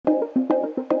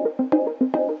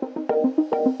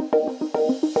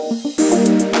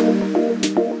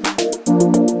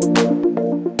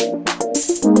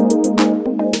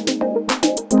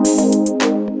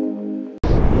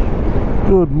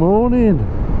Good morning,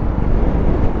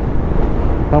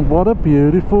 and what a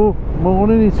beautiful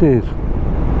morning it is.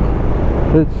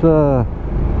 It's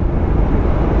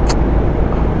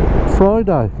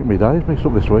Friday, get me days mixed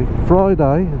up this week.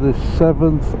 Friday the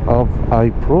 7th of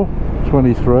April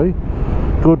 23,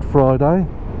 Good Friday,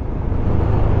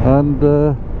 and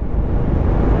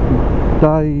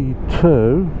day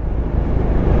 2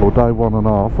 or day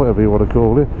 1.5, whatever you want to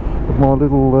call it, of my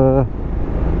little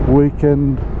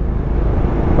weekend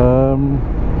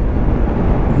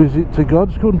visit to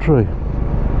God's country.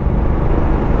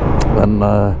 And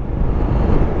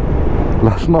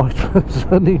last night was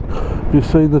only, if you've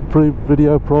seen the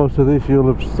video prior to this,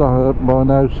 you'll have by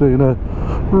now seen a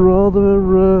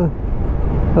rather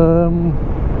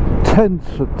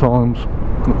tense at times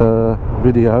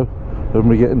video of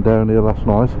me getting down here last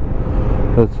night.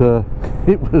 But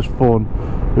it was fun.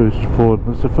 It was fun.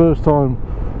 It's the first time,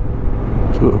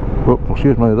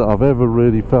 excuse me, that I've ever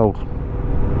really felt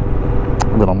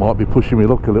that I might be pushing my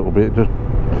luck a little bit, just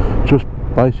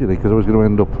basically because I was going to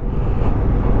end up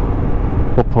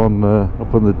on the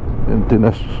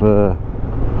Dyfi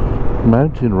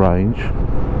mountain range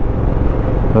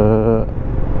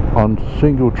on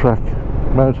single track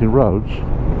mountain roads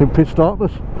in pitch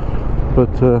darkness,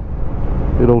 but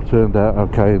it all turned out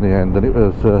okay in the end, and it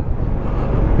was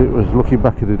looking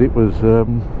back at it, it was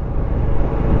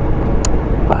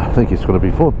I think it's going to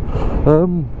be fun.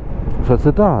 So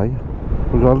today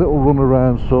we've got a little run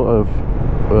around sort of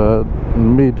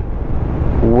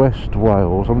mid-west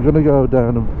Wales. I'm going to go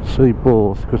down and see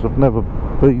Borth because I've never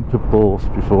been to Borth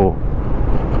before,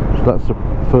 so that's the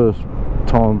first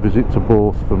time visit to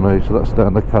Borth for me. So that's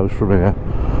down the coast from here.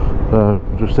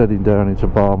 Just heading down into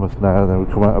Barmouth now, then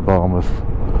we come out of Barmouth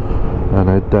and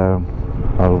head down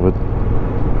over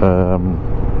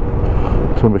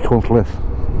to Machynlleth,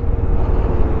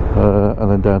 and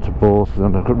then down to Borth,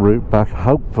 and then a route back.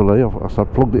 Hopefully,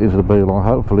 I've plugged it into the beeline,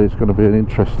 hopefully it's going to be an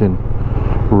interesting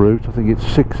route. I think it's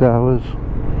 6 hours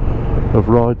of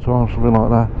ride time, something like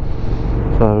that.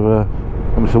 So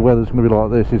and if the weather's going to be like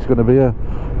this, it's going to be a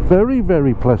very,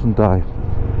 very pleasant day,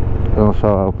 and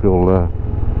so I hope you'll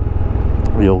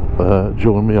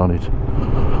join me on it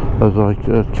as I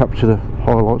capture the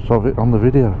highlights of it on the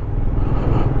video.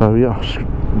 Oh yeah,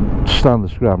 stand the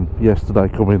scram yesterday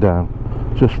coming down,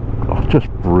 just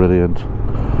brilliant,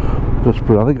 just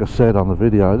brilliant. I think I said on the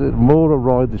video, the more I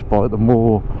ride this bike, the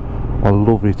more I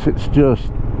love it. It's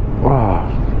just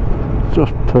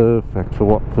perfect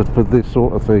for this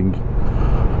sort of thing.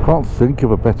 I can't think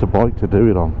of a better bike to do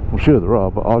it on. I'm sure there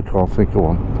are, but I can't think of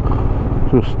one.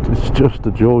 It's just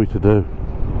a joy to do.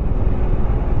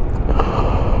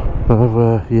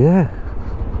 So yeah,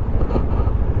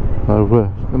 so it's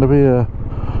going to be a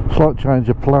slight change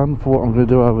of plan for what I'm going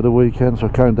to do over the weekend. So I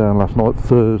came down last night,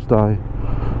 Thursday.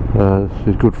 This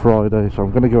is Good Friday, so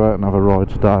I'm going to go out and have a ride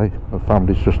today. The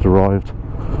family's just arrived,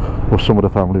 or some of the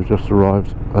family's just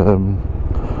arrived.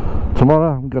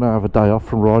 Tomorrow I'm going to have a day off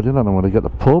from riding, and I'm going to get the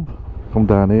pub, come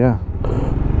down here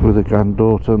with the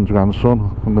granddaughter and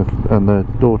grandson, and the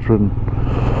daughter and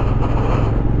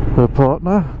her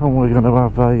partner, and we're going to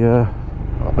have a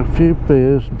few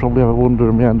beers and probably have a wander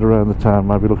and meander around the town,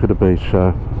 maybe look at the beach.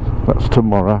 So that's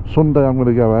tomorrow. Sunday I'm going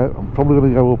to go out. I'm probably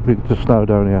going to go up into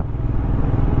Snowdonia,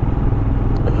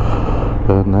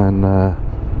 and then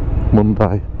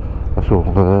Monday I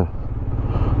shall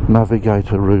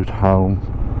navigate a route home.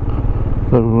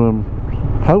 So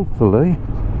hopefully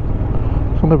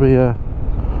it's going to be a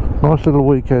nice little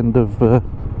weekend of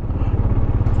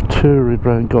touring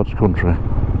around God's country.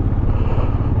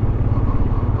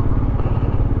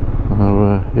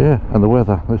 Yeah, and the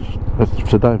weather,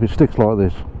 today, if it sticks like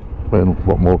this, well,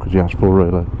 what more could you ask for,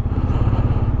 really?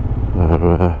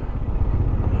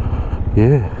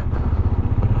 Yeah.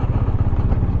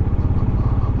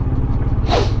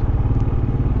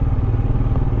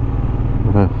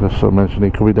 As I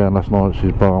mentioned, coming down last night, this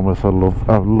is Barmouth. I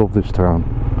love this town.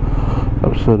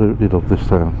 Absolutely love this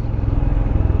town.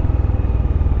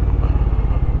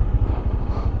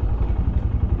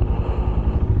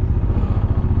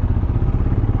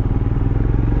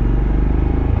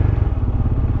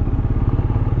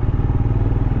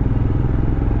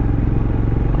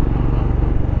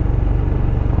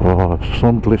 Oh,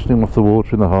 sun glistening off the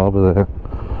water in the harbour there.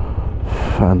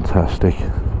 Fantastic.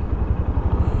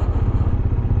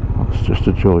 It's just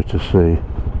a joy to see.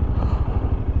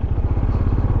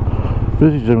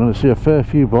 I'm going to see a fair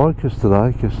few bikers today,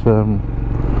 because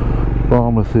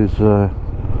Barmouth is the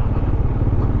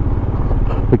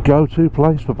go-to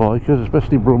place for bikers,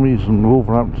 especially Brummies and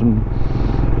Wolverhampton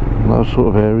and those sort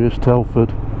of areas.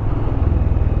 Telford,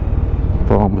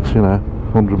 Barmouth, you know,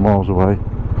 100 miles away.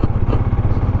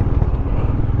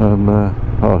 and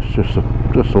oh, it's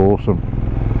just awesome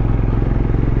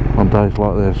on days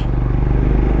like this,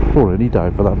 or any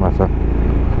day for that matter.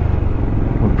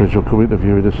 The bridge will come into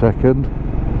view in a second.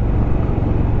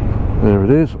 There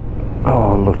it is.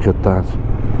 Oh, look at that,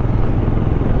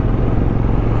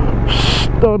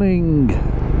 stunning.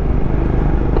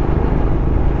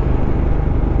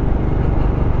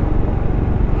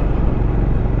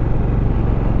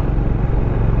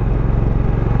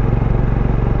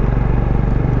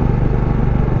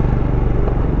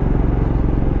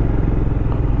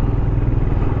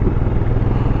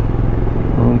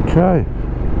 Okay,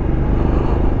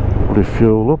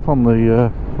 refuel up on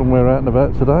the when we're out and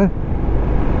about today.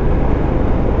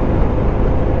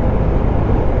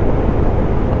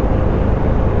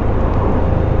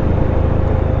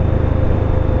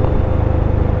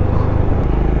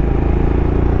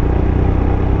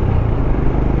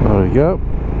 There we go.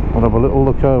 I'll have a little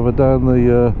look over down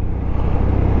the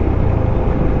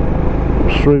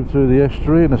stream through the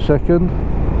estuary in a second.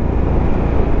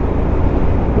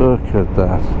 Look at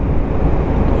that.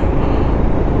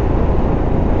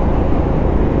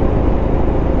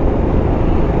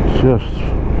 Just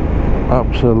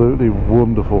absolutely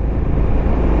wonderful.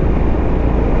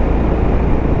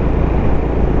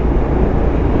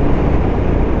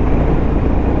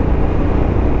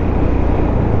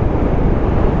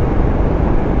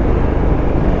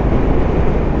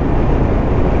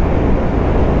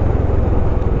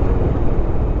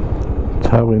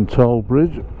 Towing toll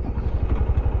bridge.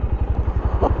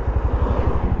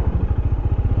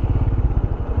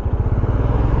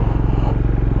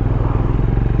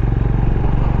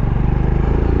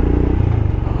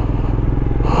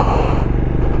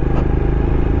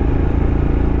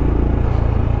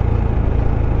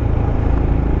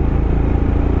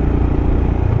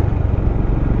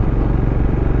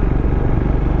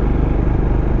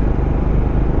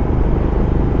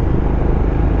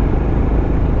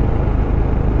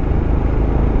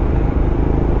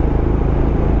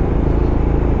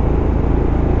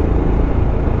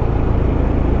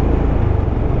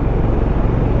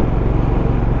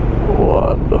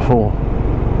 Wonderful.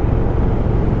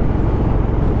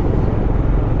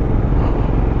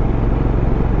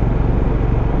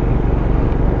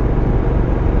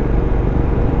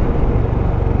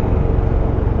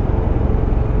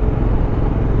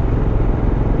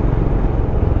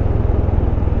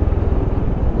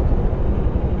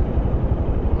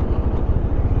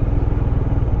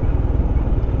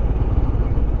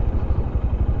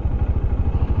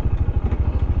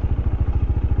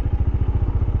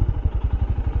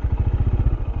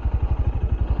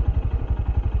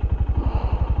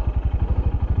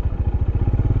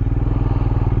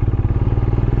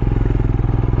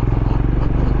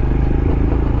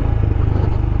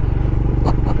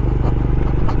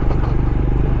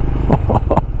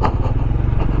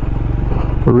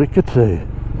 Rickety.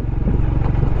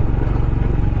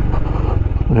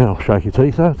 Yeah, I'll shake your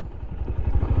teeth out.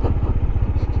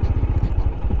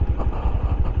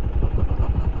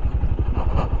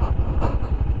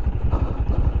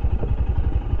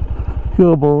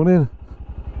 Good morning.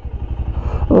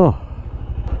 Oh,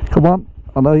 come on,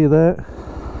 I know you're there.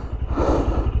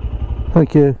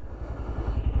 Thank you.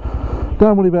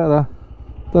 Don't worry about that.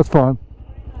 That's fine.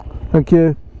 Thank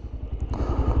you.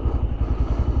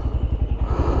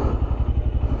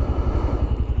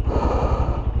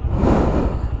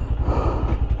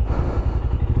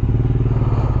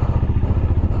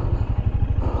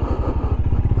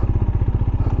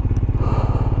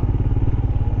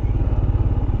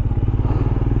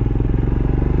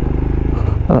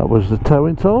 That was the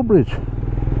towing toll bridge.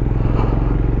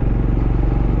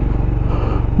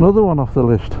 Another one off the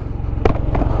list.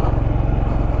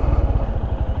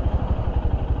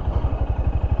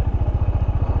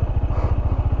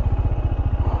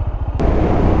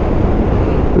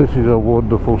 This is a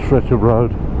wonderful stretch of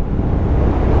road.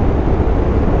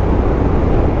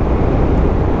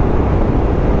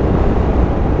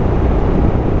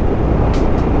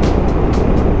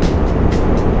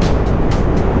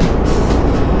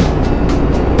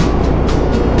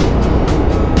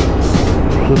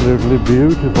 Absolutely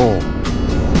beautiful.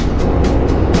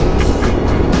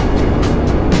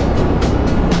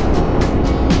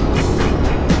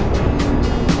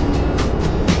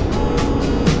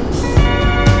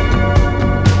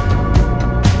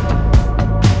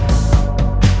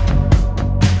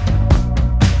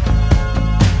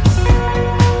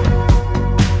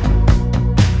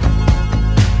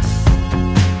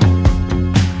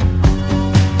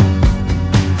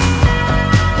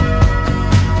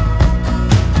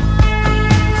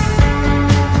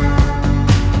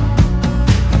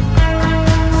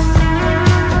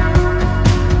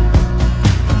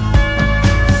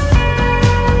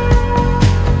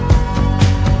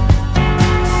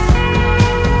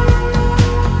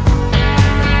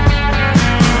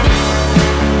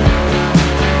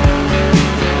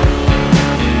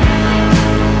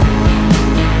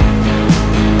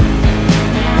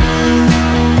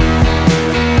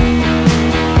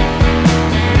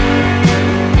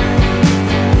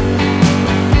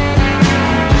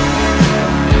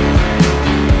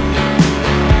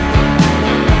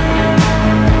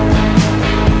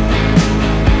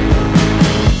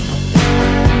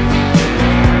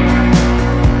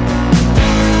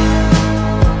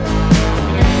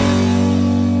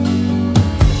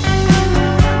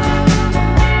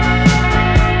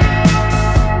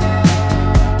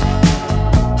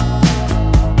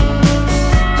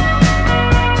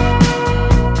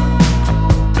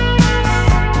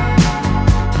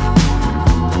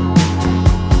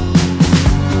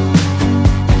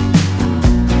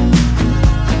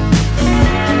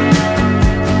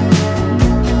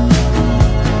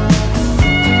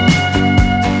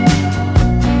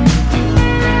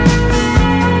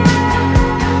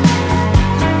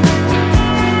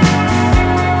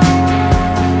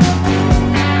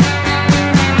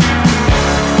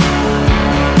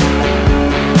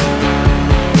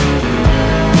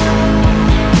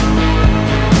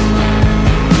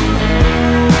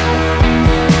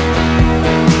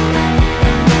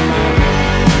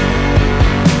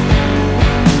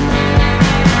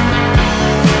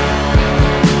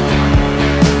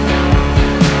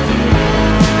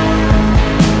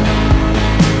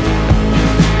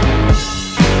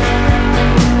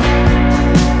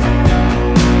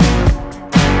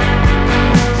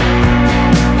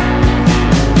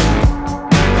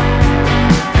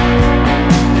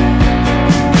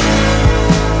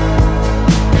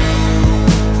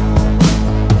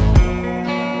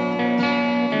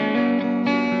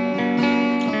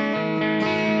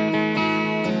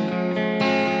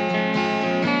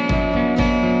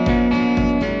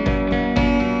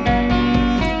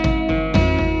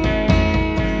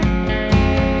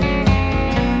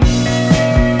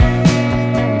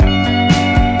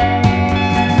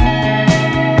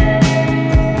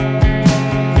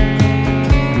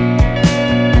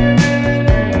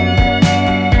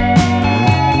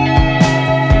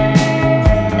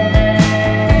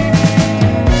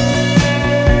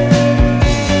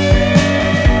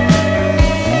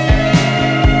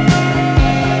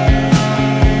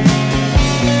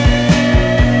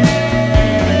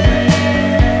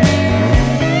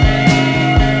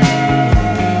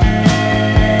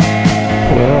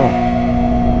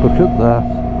 Look at that.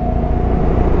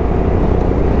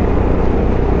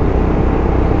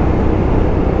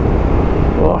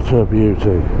 What a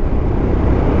beauty.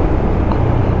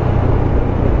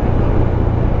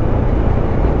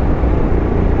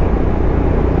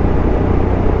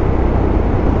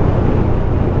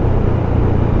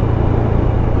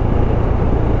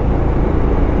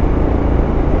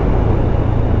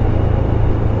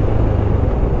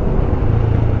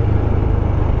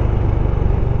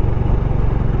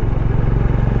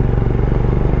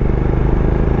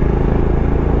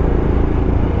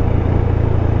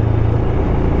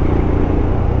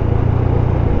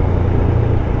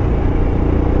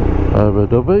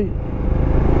 Aberdyfi.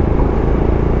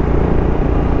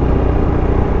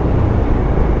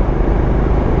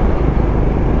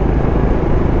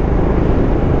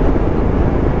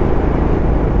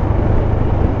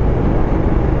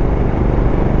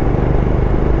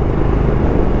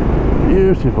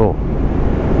 Beautiful.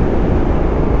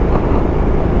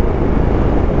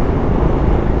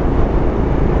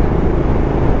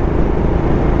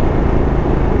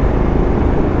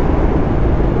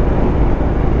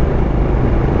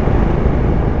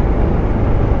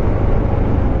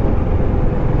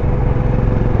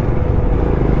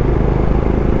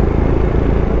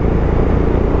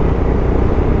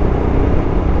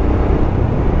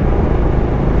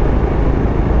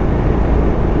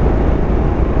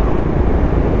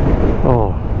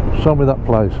 Show me that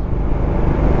place.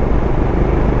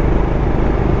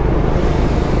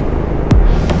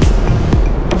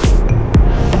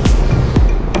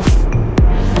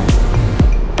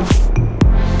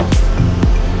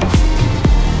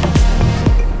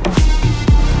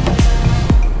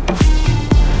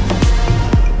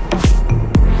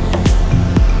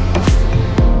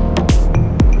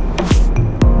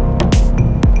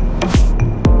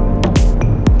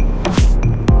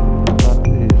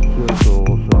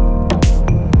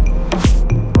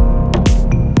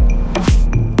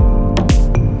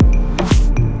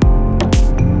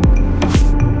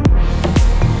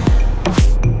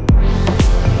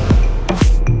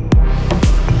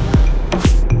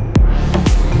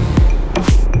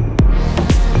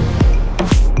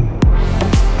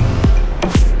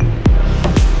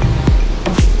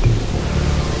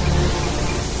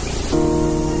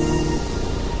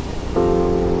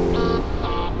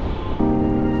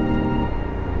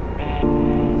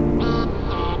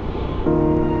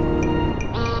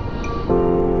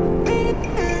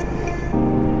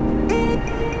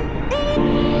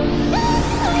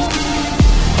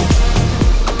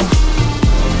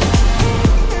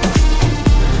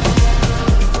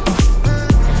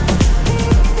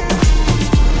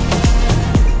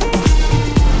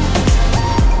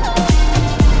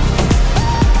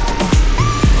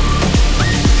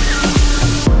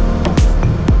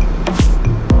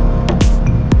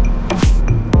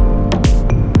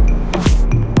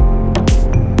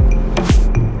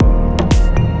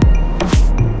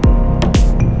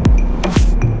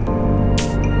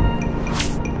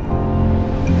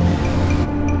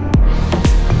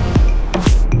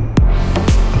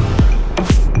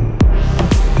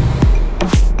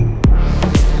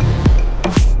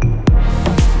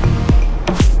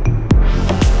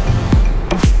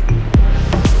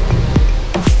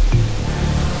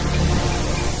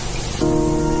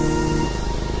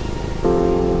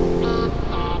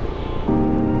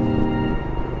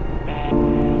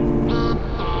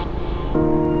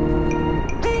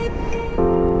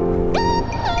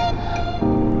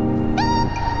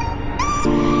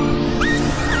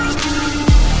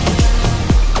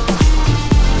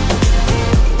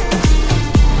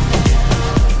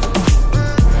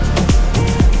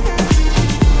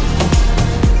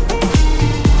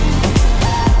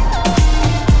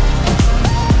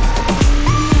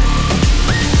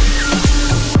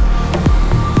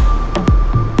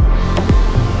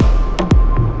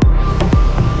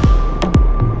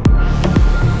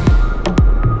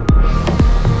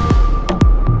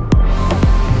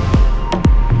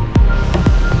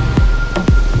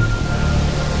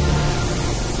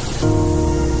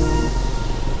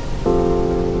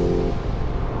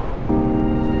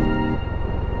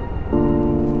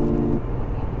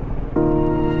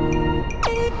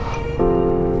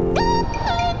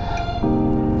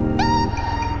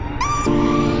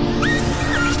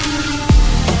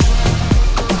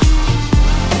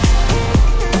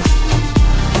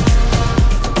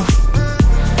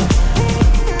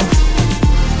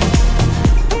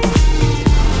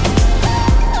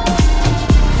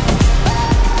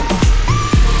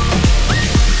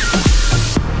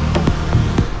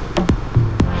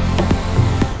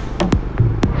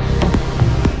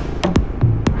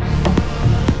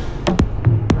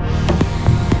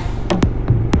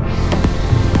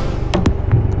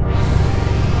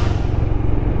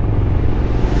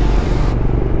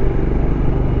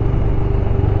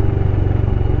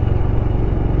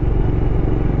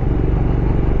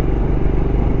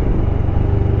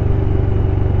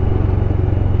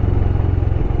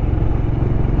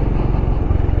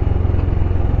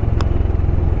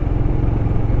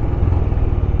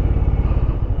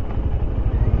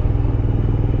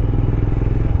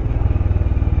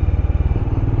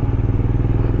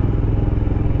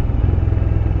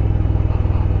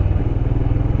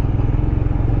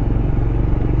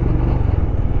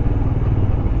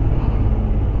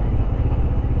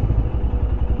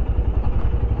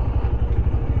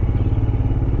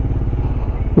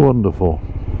 Wonderful.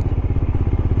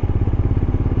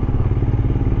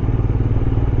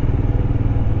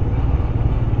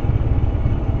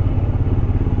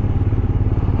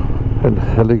 And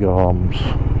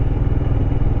Heligarms.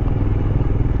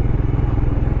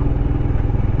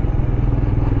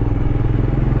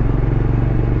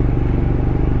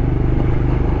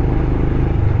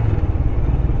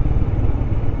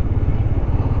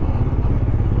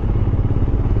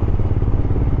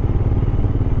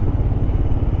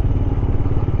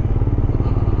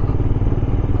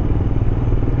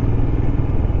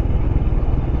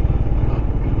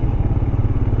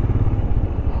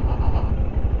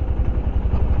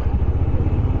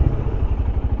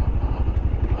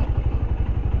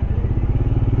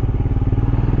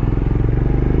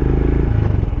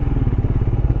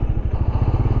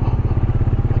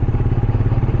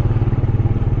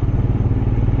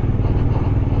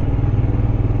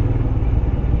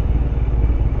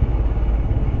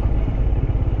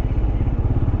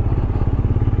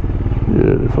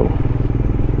 Beautiful.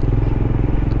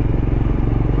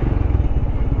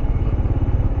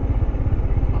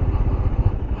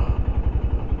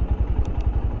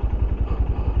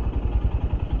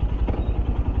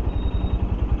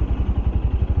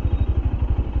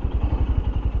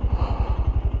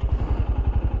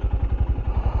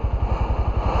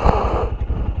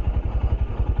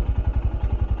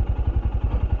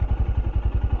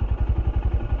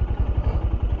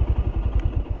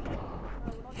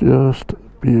 Just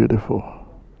beautiful.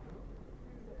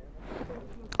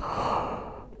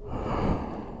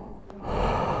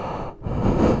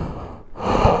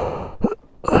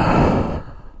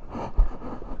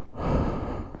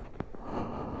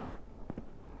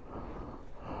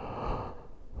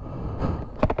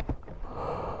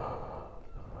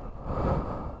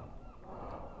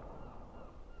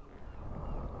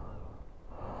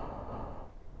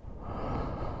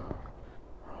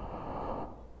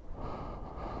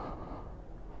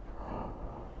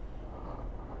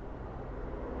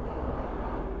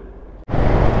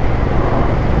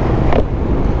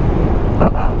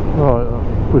 Right,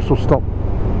 whistle stop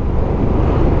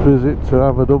visit to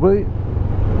Aberdyfi.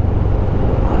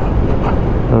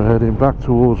 We're heading back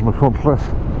towards Machynlleth,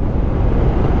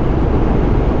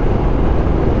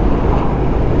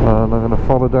 and I'm going to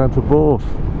follow down to Borth.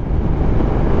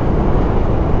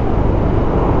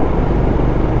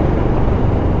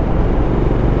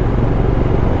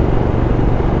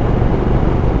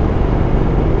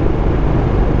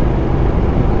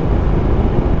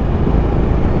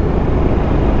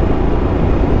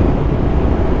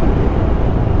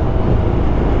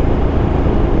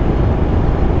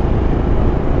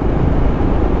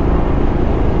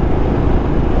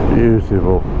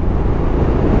 Beautiful.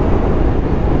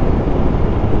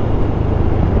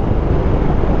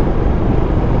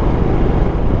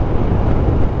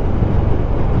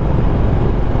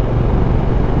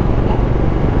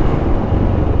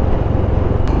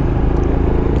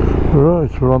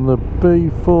 Right, we're on the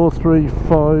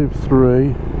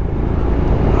B4353.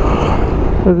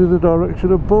 Heading in the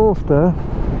direction of Borth there.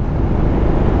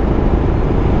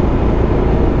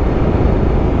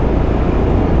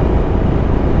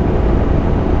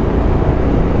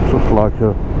 Like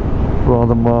a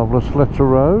rather marvellous letter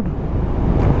road.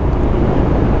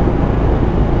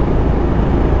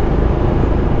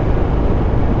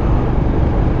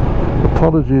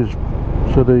 Apologies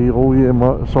to the all-year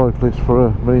motorcyclist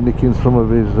for me nicking some of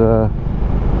his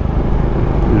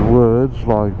words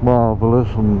like marvellous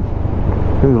and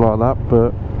things like that,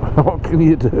 but what can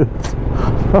you do?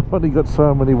 I've only got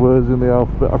so many words in the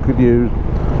alphabet I could use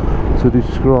to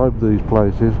describe these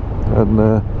places,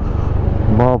 and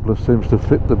marvellous seems to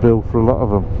fit the bill for a lot of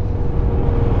them.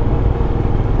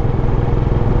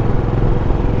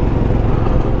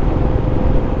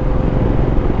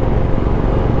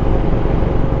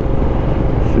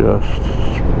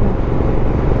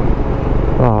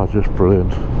 Just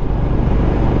brilliant.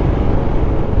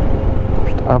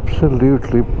 Just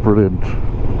absolutely brilliant.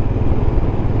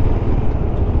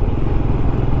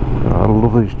 I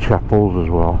love these chapels as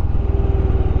well.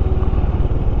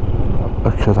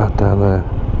 Look at that down there.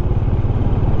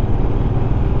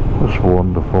 That's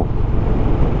wonderful.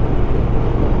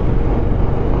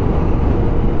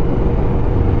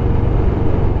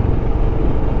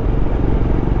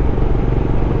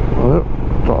 Well,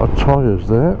 got our tyres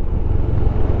there.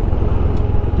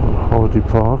 Holiday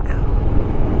Park.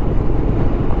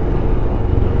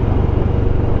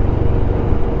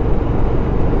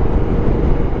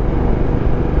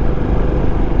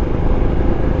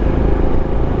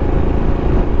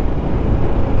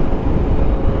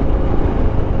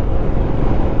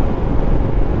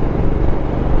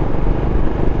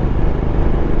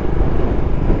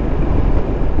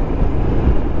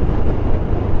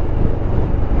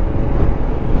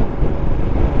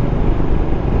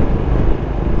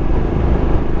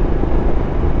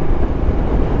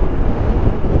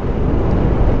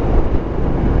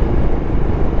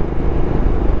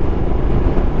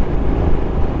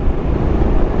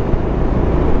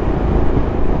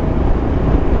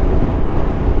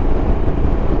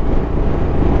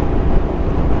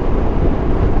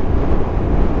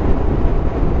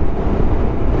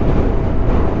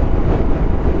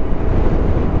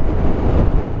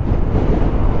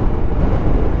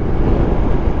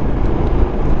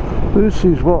 This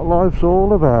is what life's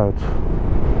all about.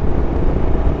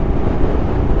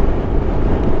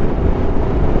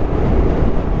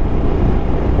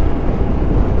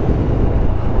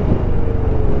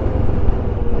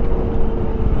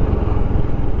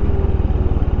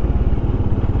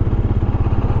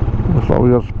 Looks like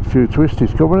we've got a few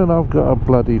twisties coming, and I've got a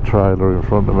bloody trailer in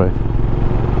front of me.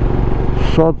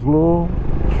 Sod's law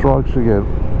strikes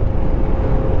again.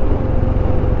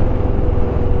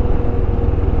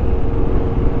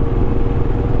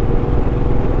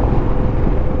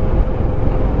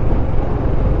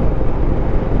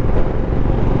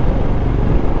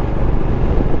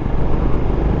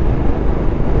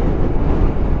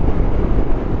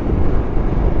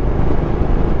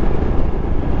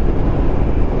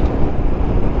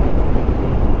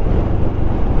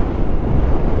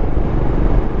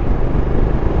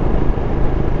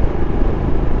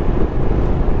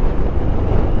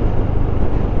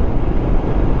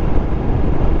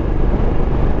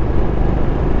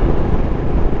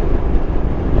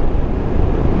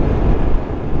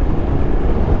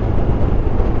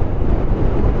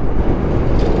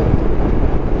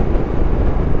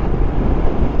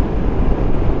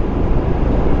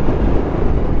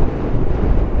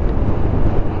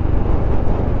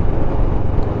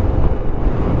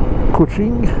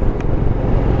 Kuching.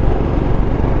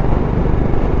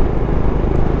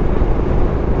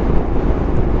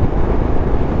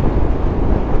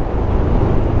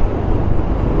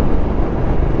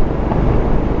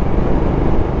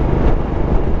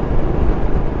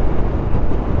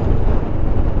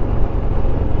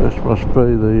 This must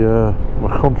be the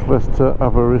Machynlleth to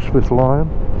Aberystwyth line,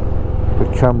 the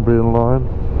Cambrian line.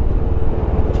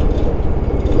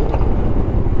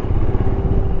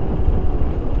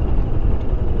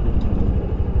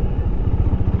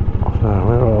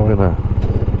 Where are we now?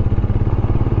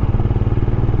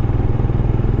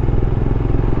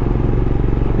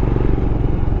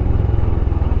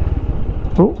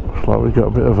 Oh, looks like we've got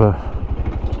a bit of a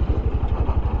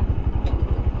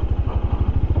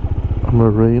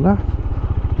marina,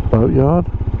 boatyard,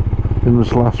 in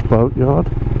this last boatyard.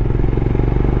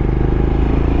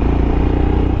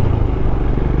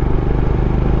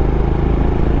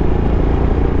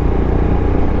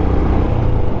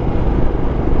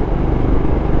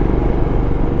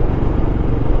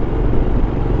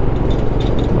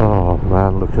 Oh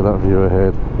man, look at that view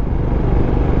ahead.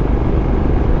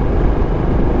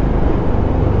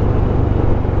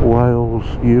 Wales,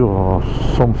 you are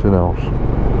something else.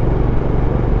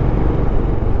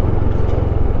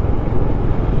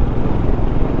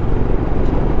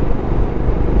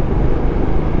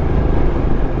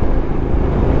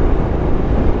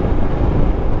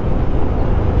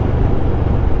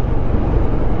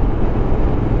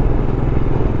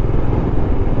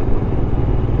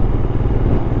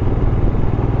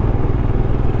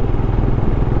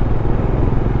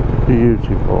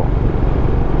 Beautiful.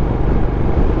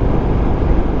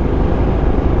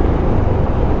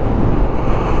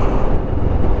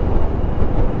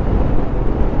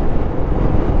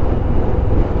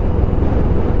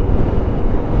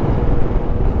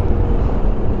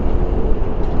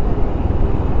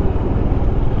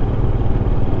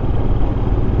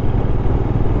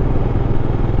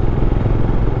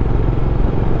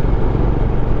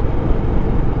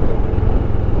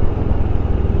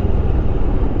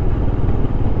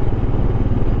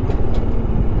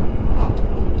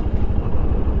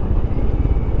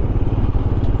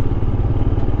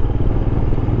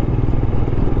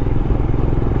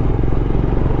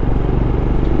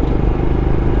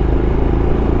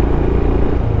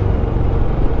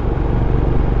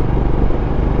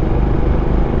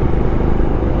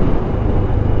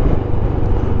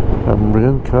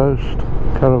 Coast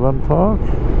Caravan Park.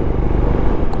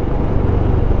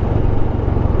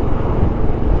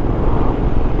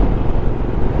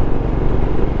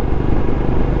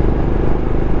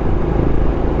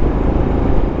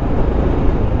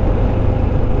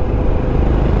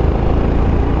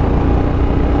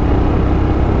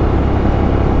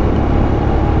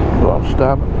 Go on,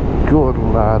 Stan. Good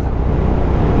lad.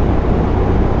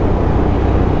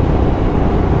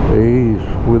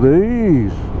 Ease, with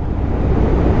ease.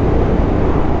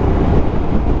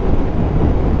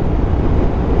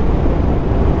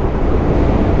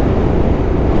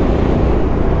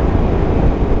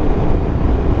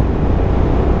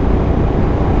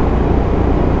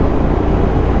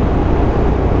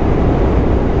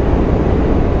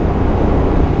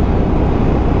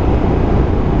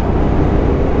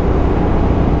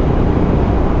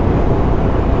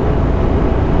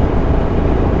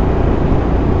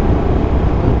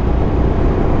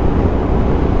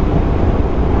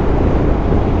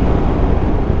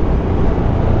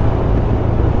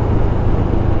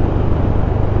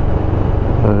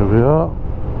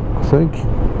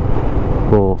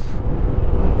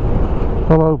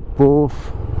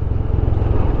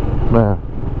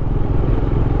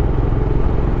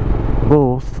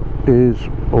 Borth is,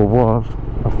 or was,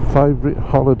 a favourite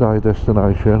holiday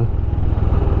destination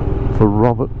for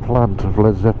Robert Plant of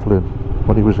Led Zeppelin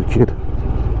when he was a kid.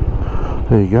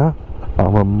 There you go.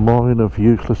 I'm a mine of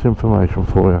useless information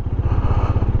for you.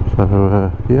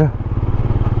 So yeah,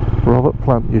 Robert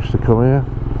Plant used to come here,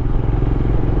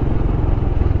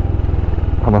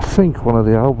 and I think one of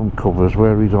the album covers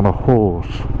where he's on a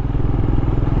horse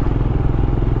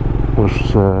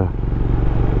was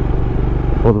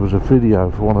well, there was a video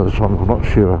for one of the songs, I'm not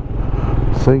sure.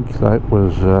 I think that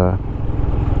was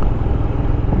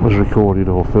recorded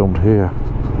or filmed here.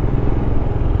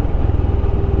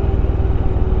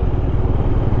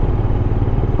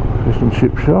 Fish and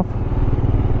chip shop.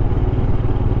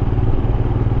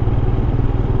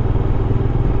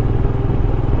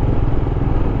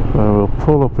 So we'll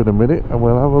pull up in a minute and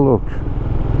we'll have a look.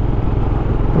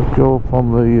 We'll go up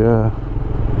on the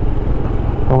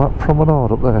on that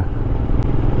promenade up there.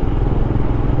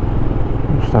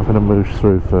 Just having a mooch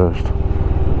through first,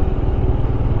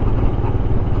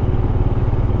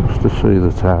 just to see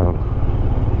the town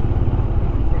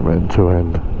from end to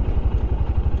end.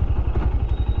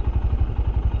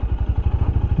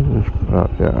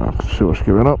 Right, yeah, I can see what's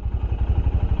going up.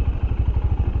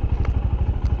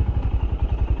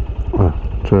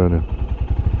 Turning,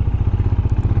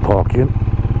 parking,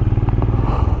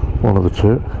 one of the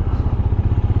two.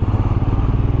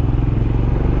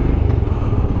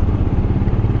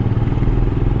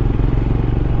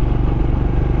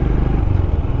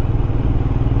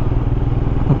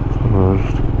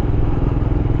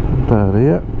 Down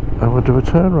here, and we'll do a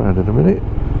turn round in a minute.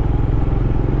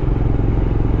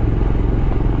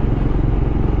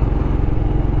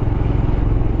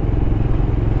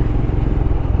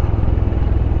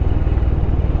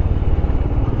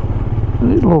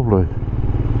 Isn't it lovely?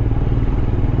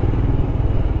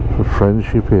 For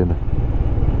friendship in.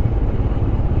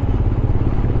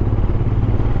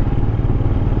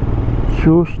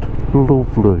 Just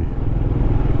lovely.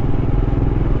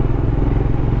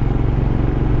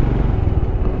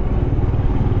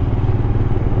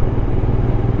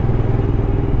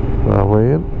 Are we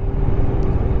in?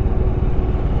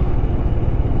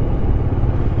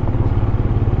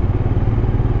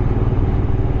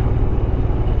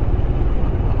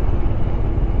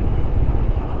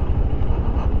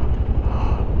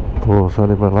 Borth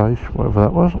Animalation, whatever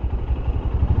that was.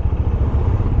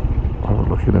 I'll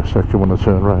look in a second when I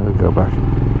turn around and go back.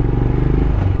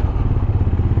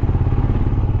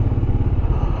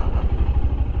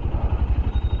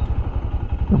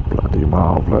 Bloody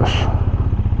marvellous.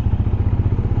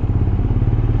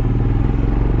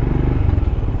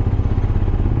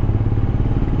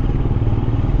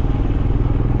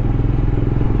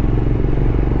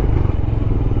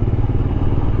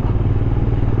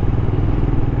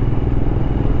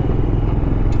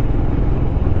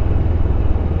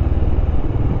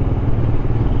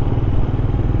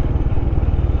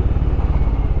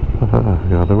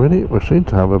 The other minute, we seem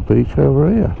to have a beach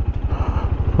over here,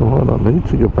 so why not need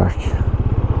to go back?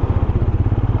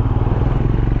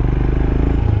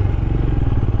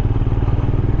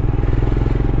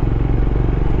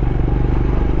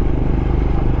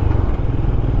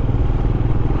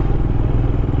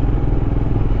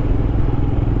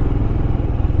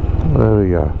 There we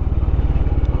go.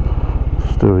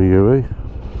 Estuary,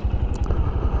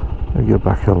 and get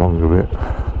back along a bit.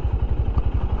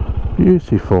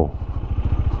 Beautiful.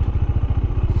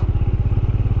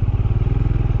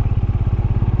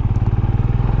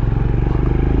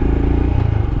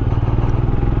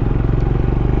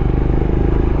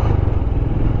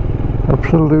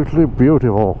 Absolutely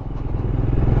beautiful.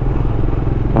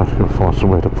 I can find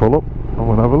somewhere to pull up and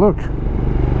we'll have a look.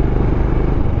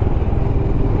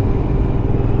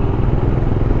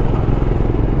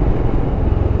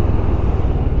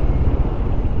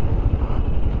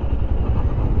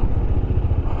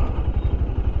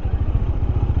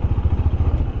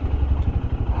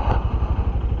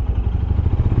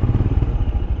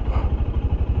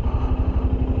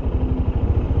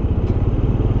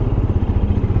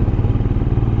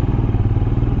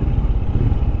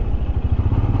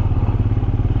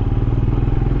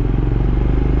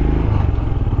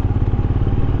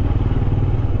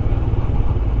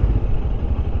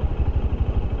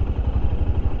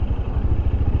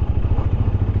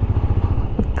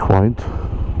 Quaint.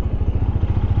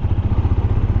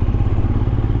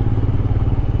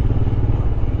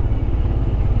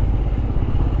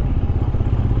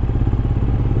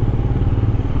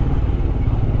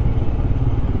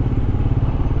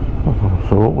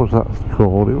 So what was that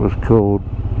called? It was called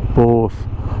Borth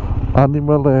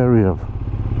Animalarium.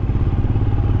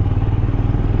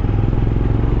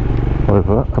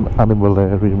 however, an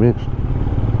animalarium is.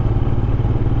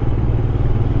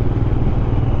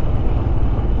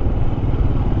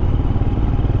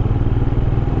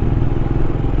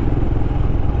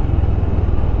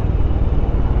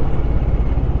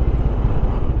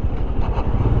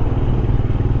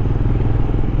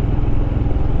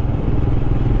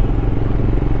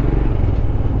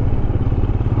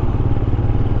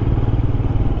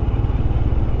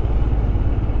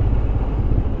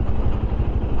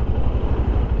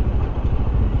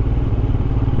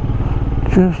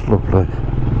 Just lovely,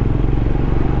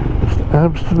 just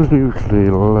absolutely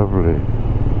lovely.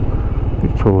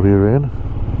 Victoria Inn.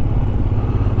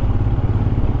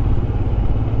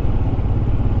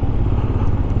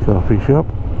 Coffee shop.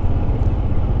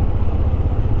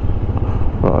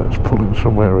 Right, let's pull in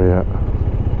somewhere here,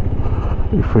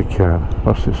 if we can.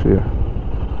 What's this here?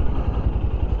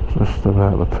 Just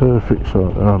about the perfect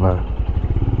side. Oh no,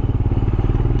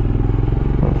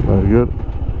 that's no good.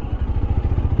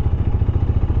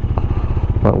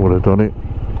 That would have done it.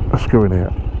 Let's go in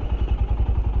here.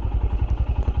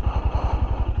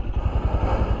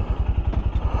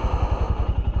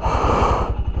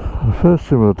 The first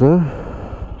thing we'll do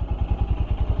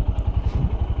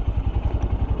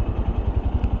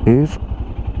is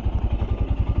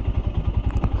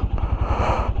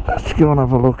let's go and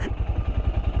have a look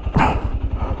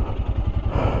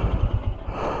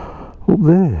up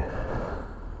there.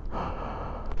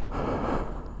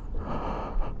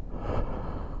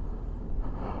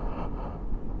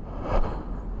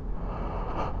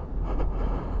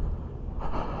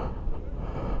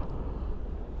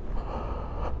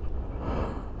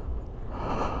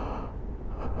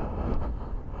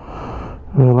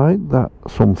 Well, ain't that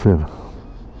something?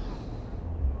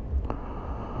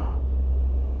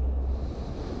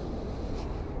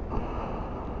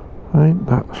 Ain't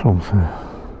that something?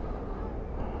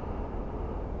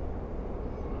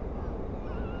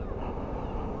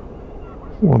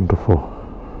 Wonderful.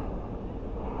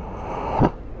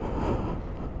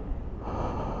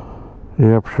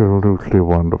 Absolutely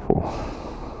wonderful.